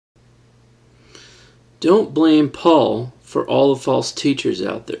don't blame Paul for all the false teachers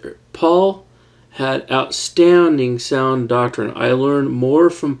out there. Paul had outstanding sound doctrine. I learned more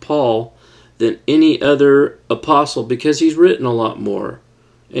from Paul than any other apostle because he's written a lot more.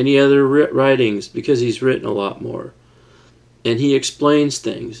 Any other writings because he's written a lot more. And he explains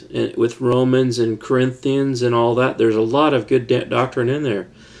things and with Romans and Corinthians and all that. There's a lot of good doctrine in there.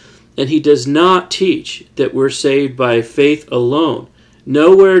 And he does not teach that we're saved by faith alone.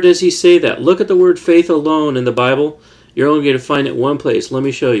 Nowhere does he say that. Look at the word faith alone in the Bible. You're only going to find it one place. Let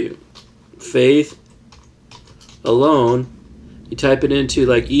me show you. Faith alone. You type it into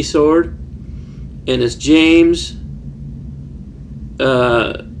like eSword, and it's James.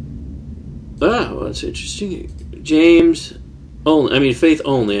 Oh, that's interesting. James only. I mean faith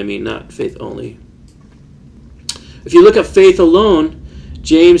only. I mean not faith only. If you look at faith alone,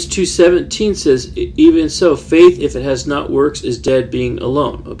 James 2:17 says, even so, faith, if it has not works, is dead being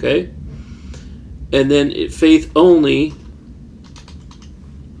alone. Okay? And then faith only,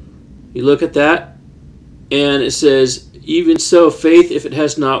 you look at that, and it says, even so, faith, if it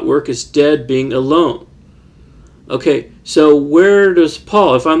has not work, is dead being alone. Okay, so where does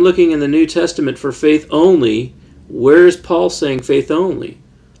Paul, if I'm looking in the New Testament for faith only, where is Paul saying faith only?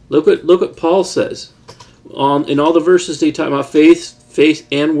 Look what Paul says. In all the verses they talk about faith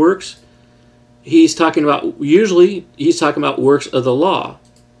and works, he's talking about, usually, he's talking about works of the law.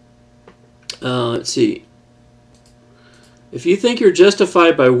 Let's see. If you think you're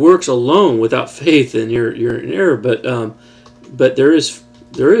justified by works alone without faith, then you're in error. But there is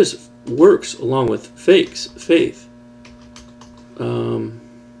works along with faith.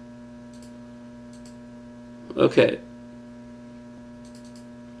 Okay.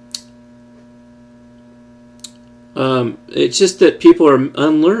 It's just that people are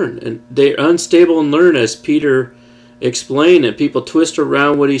unlearned and they're unstable and learn, as Peter explained, and people twist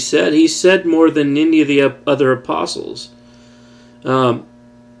around what he said. He said more than any of the other apostles. Romans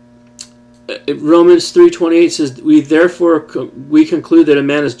 3:28 says, we conclude that a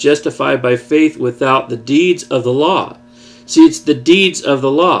man is justified by faith without the deeds of the law. See, it's the deeds of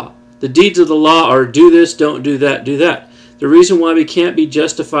the law. The deeds of the law are do this, don't do that, do that. The reason why we can't be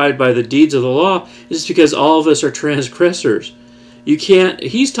justified by the deeds of the law is because all of us are transgressors. You can't.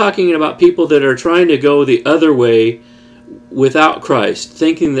 He's talking about people that are trying to go the other way without Christ,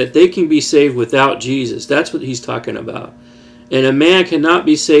 thinking that they can be saved without Jesus. That's what he's talking about. And a man cannot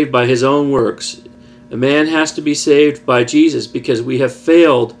be saved by his own works. A man has to be saved by Jesus because we have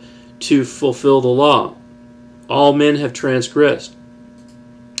failed to fulfill the law. All men have transgressed.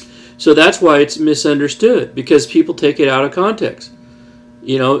 So that's why it's misunderstood, because people take it out of context.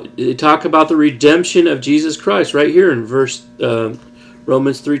 You know, they talk about the redemption of Jesus Christ right here in verse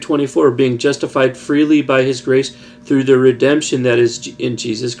Romans 3:24, being justified freely by his grace through the redemption that is in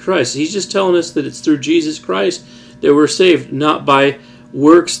Jesus Christ. He's just telling us that it's through Jesus Christ that we're saved, not by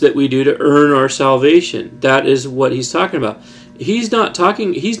works that we do to earn our salvation. That is what he's talking about. He's not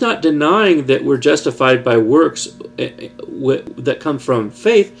denying that we're justified by works that come from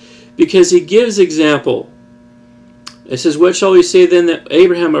faith, because he gives example. It says, what shall we say then that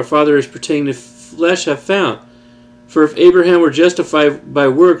Abraham our father is pertaining to flesh have found? For if Abraham were justified by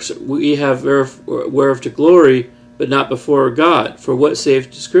works, we have whereof to glory, but not before God. For what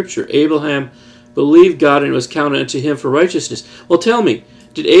saith Scripture? Abraham believed God, and it was counted unto him for righteousness. Well, tell me,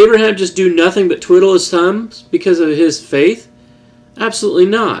 did Abraham just do nothing but twiddle his thumbs because of his faith? Absolutely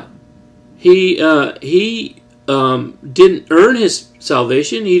not. He didn't earn his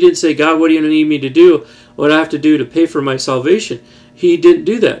salvation. He didn't say, God, what do you need me to do? What do I have to do to pay for my salvation? He didn't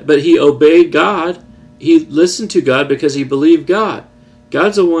do that. But he obeyed God. He listened to God because he believed God.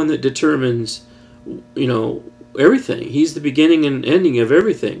 God's the one that determines, you know, everything. He's the beginning and ending of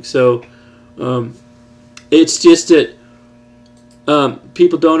everything. So it's just that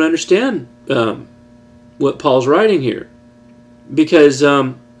people don't understand what Paul's writing here, because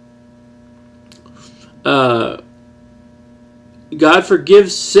God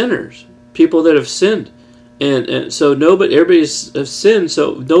forgives sinners, people that have sinned, and so everybody has sinned,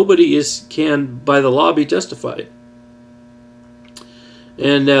 so nobody can by the law be justified.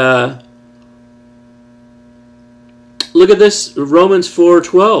 And look at this, Romans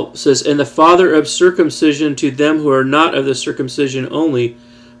 4:12 says, and the father of circumcision to them who are not of the circumcision only,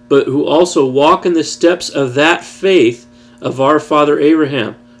 but who also walk in the steps of that faith of our father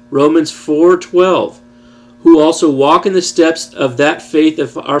Abraham. Romans 4:12, who also walk in the steps of that faith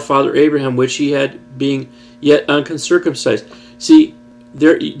of our father Abraham, which he had being yet uncircumcised. See,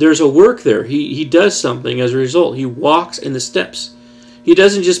 there's a work there. He does something as a result. He walks in the steps. He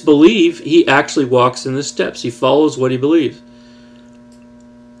doesn't just believe, he actually walks in the steps. He follows what he believes.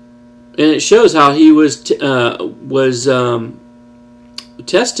 And it shows how he was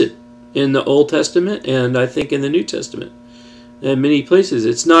tested in the Old Testament, and I think in the New Testament, in many places.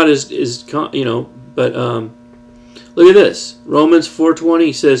 It's not as but look at this. Romans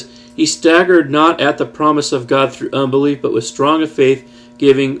 4:20 says, "He staggered not at the promise of God through unbelief, but was strong of faith,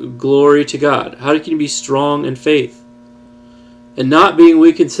 giving glory to God." How can he be strong in faith? "And not being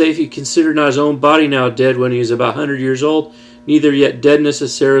weak in faith, he considered not his own body now dead when he was about 100 years old, neither yet deadness of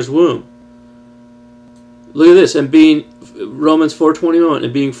Sarah's womb." Look at this. And being, Romans 4:21,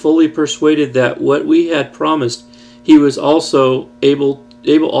 and being fully persuaded that what we had promised, he was also able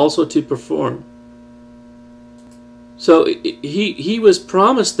also to perform. So he was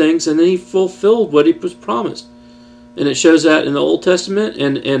promised things, and then he fulfilled what he was promised. And it shows that in the Old Testament,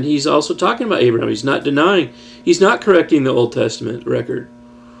 and he's also talking about Abraham. He's not denying, he's not correcting the Old Testament record.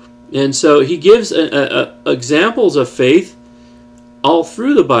 And so he gives examples of faith all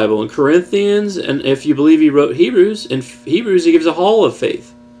through the Bible. In Corinthians, and if you believe he wrote Hebrews, in Hebrews he gives a hall of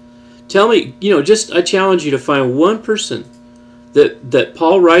faith. Tell me, I challenge you to find one person that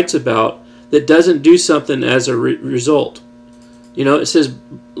Paul writes about that doesn't do something as a result. It says,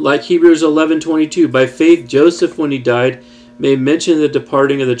 like Hebrews 11:22, "By faith Joseph, when he died, made mention of the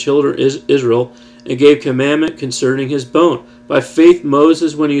departing of the children of Israel, and gave commandment concerning his bone. By faith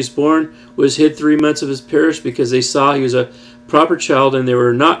Moses, when he was born, was hid 3 months of his parish, because they saw he was a proper child, and they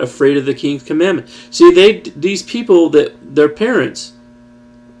were not afraid of the king's commandment." See, these people, that their parents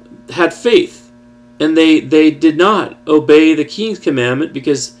had faith, and they did not obey the king's commandment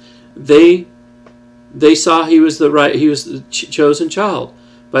because they saw he was the chosen child.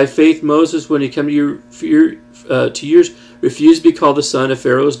 "By faith Moses, when he came to years, refused to be called the son of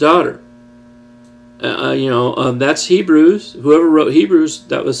Pharaoh's daughter." That's Hebrews. Whoever wrote Hebrews,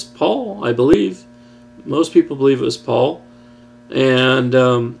 that was Paul, I believe. Most people believe it was Paul. And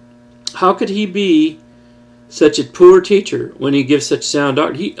how could he be such a poor teacher when he gives such sound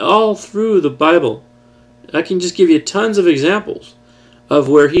doctrine? All through the Bible, I can just give you tons of examples of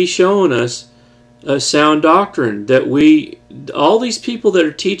where he's showing us a sound doctrine, that all these people that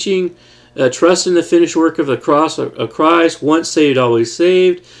are teaching trust in the finished work of the cross of Christ, once saved, always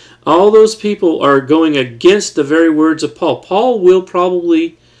saved, all those people are going against the very words of Paul. Paul will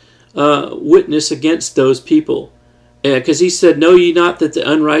probably witness against those people, because he said, "Know ye not that the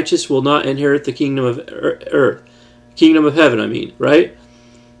unrighteous will not inherit the kingdom of kingdom of heaven?" I mean, right?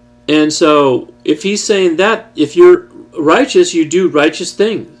 And so if he's saying that, if you're righteous, you do righteous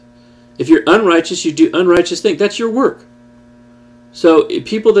things. If you're unrighteous, you do unrighteous things. That's your work. So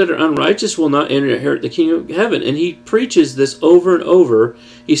people that are unrighteous will not inherit the kingdom of heaven. And he preaches this over and over.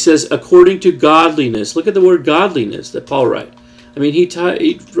 He says, according to godliness. Look at the word godliness that Paul writes. I mean, he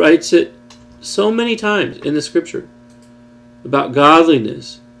writes it so many times in the scripture about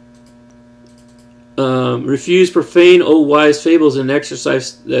godliness. "Refuse profane, old wise fables, and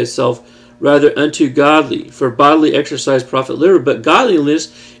exercise thyself rather unto godly. For bodily exercise profit little, but godliness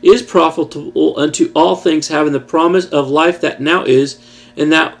is profitable unto all things, having the promise of life that now is,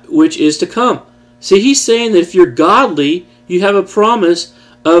 and that which is to come." See, he's saying that if you're godly, you have a promise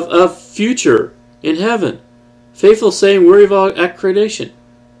of a future in heaven. Faithful saying, worthy of all accreditation.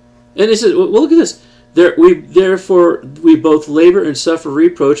 And it says, well, look at this. Therefore we both labor and suffer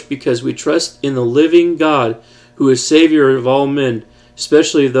reproach, because we trust in the living God, who is Savior of all men,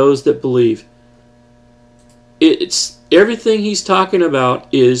 especially those that believe. It's everything he's talking about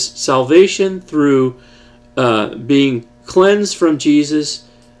is salvation through being cleansed from Jesus,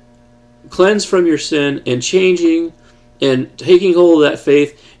 cleansed from your sin, and changing and taking hold of that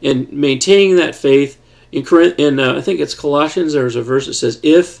faith and maintaining that faith. In I think it's Colossians, there's a verse that says,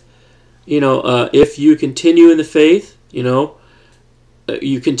 if you continue in the faith,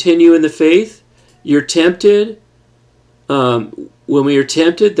 you continue in the faith, you're tempted. When we are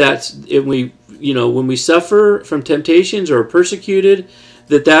tempted, when we suffer from temptations or are persecuted,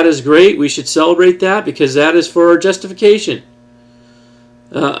 that is great. We should celebrate that, because that is for our justification.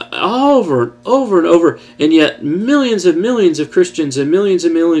 Over and over and over. And yet millions of Christians and millions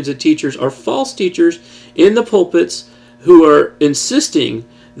of teachers are false teachers in the pulpits who are insisting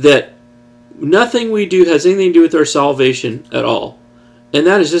that nothing we do has anything to do with our salvation at all. And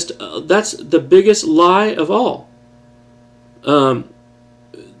that is just, that's the biggest lie of all.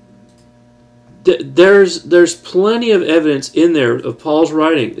 There's plenty of evidence in there of Paul's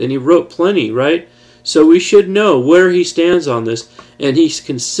writing, and he wrote plenty, right? So we should know where he stands on this, and he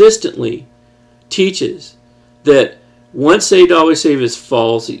consistently teaches that once saved, always saved is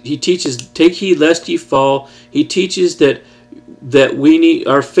false. He teaches, take heed lest ye fall. He teaches that we need,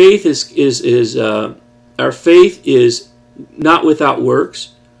 our faith is not without works.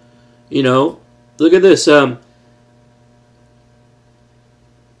 You know, look at this.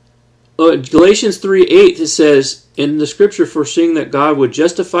 Galatians 3:8, it says in the scripture, foreseeing that God would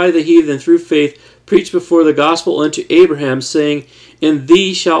justify the heathen through faith, preach before the gospel unto Abraham, saying, in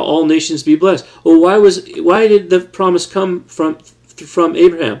thee shall all nations be blessed. Well, why did the promise come from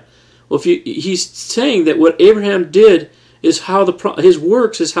Abraham? Well, he's saying that what Abraham did is how his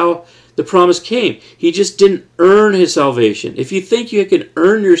works is how the promise came. He just didn't earn his salvation. If you think you can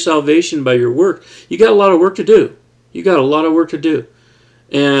earn your salvation by your work, you got a lot of work to do. You got a lot of work to do.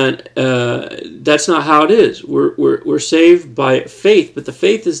 And that's not how it is. We're saved by faith, but the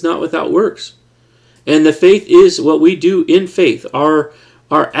faith is not without works. And the faith is what we do in faith. Our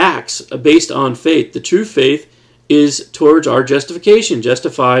acts are based on faith. The true faith is towards our justification,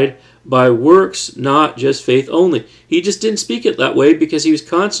 justified by works, not just faith only. He just didn't speak it that way because he was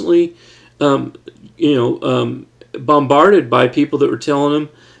constantly, bombarded by people that were telling him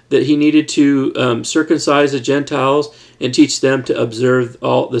that he needed to circumcise the Gentiles and teach them to observe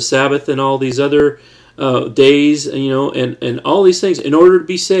all the Sabbath and all these other days, and all these things in order to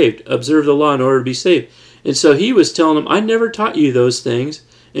be saved. Observe the law in order to be saved. And so he was telling them, I never taught you those things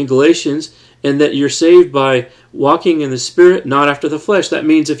in Galatians, and that you're saved by walking in the Spirit, not after the flesh. That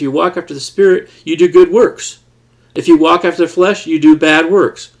means if you walk after the Spirit, you do good works. If you walk after the flesh, you do bad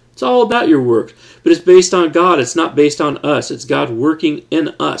works. It's all about your works. But it's based on God. It's not based on us. It's God working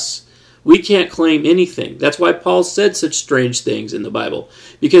in us. We can't claim anything. That's why Paul said such strange things in the Bible.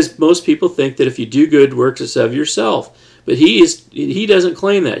 Because most people think that if you do good works, it's of yourself. But he doesn't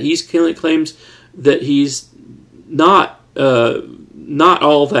claim that. He claims that he's not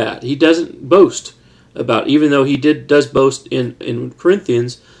all that. He doesn't boast about, even though he does boast in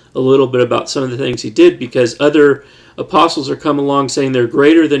Corinthians a little bit about some of the things he did, because other apostles are coming along saying they're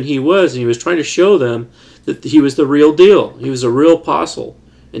greater than he was, and he was trying to show them that he was the real deal. He was a real apostle,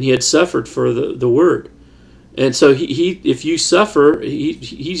 and he had suffered for the word. And so if you suffer,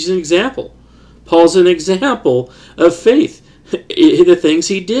 he's an example. Paul's an example of faith, the things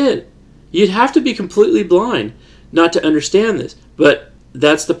he did. You'd have to be completely blind not to understand this. But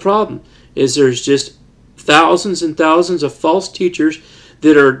that's the problem, is there's just thousands and thousands of false teachers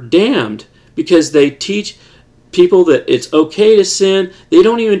that are damned because they teach people that it's okay to sin. They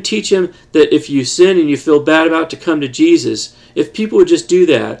don't even teach them that if you sin and you feel bad about it, to come to Jesus. If people would just do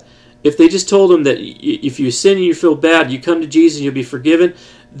that, if they just told them that if you sin and you feel bad, you come to Jesus and you'll be forgiven,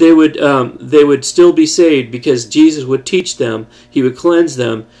 they would still be saved, because Jesus would teach them. He would cleanse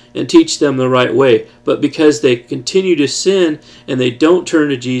them and teach them the right way. But because they continue to sin and they don't turn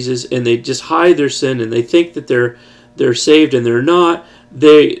to Jesus and they just hide their sin and they think that they're saved and they're not,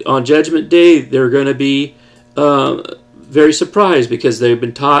 on Judgment Day they're going to be very surprised, because they've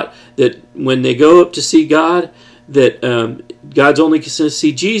been taught that when they go up to see God, that God's only going to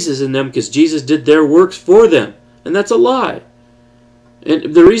see Jesus in them because Jesus did their works for them. And that's a lie.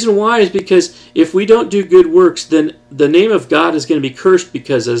 And the reason why is because if we don't do good works, then the name of God is going to be cursed,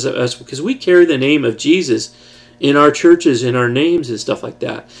 because we carry the name of Jesus in our churches, in our names and stuff like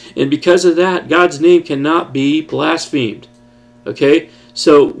that. And because of that, God's name cannot be blasphemed. Okay?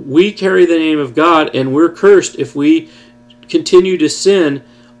 So we carry the name of God, and we're cursed if we continue to sin,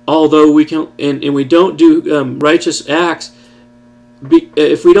 although we can, and we don't do righteous acts.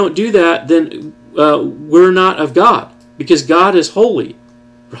 If we don't do that, then we're not of God, because God is holy,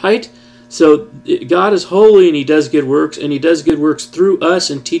 right? So God is holy, and He does good works, and He does good works through us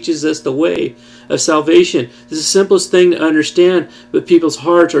and teaches us the way of salvation. This is the simplest thing to understand, but people's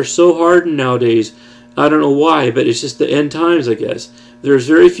hearts are so hardened nowadays. I don't know why, but it's just the end times, I guess. There's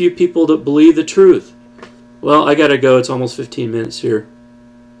very few people that believe the truth. Well, I gotta go. It's almost 15 minutes here.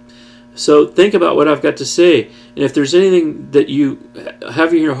 So think about what I've got to say. And if there's anything that you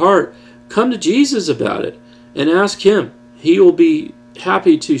have in your heart, come to Jesus about it and ask Him. He will be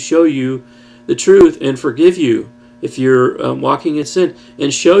happy to show you the truth and forgive you if you're walking in sin,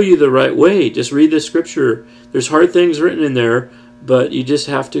 and show you the right way. Just read the Scripture. There's hard things written in there, but you just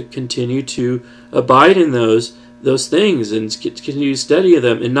have to continue to abide in those things and continue to study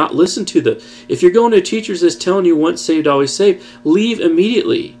them and not listen to them. If you're going to teachers that's telling you once saved, always saved, leave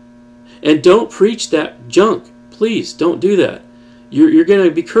immediately. And don't preach that junk. Please, don't do that. You're going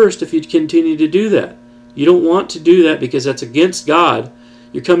to be cursed if you continue to do that. You don't want to do that, because that's against God.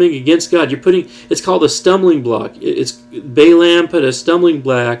 You're coming against God. It's called a stumbling block. Balaam put a stumbling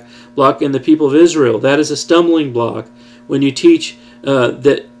block in the people of Israel. That is a stumbling block when you teach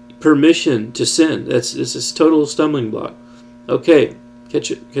that permission to sin. It's a total stumbling block. Okay, catch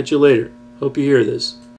you later. Hope you hear this.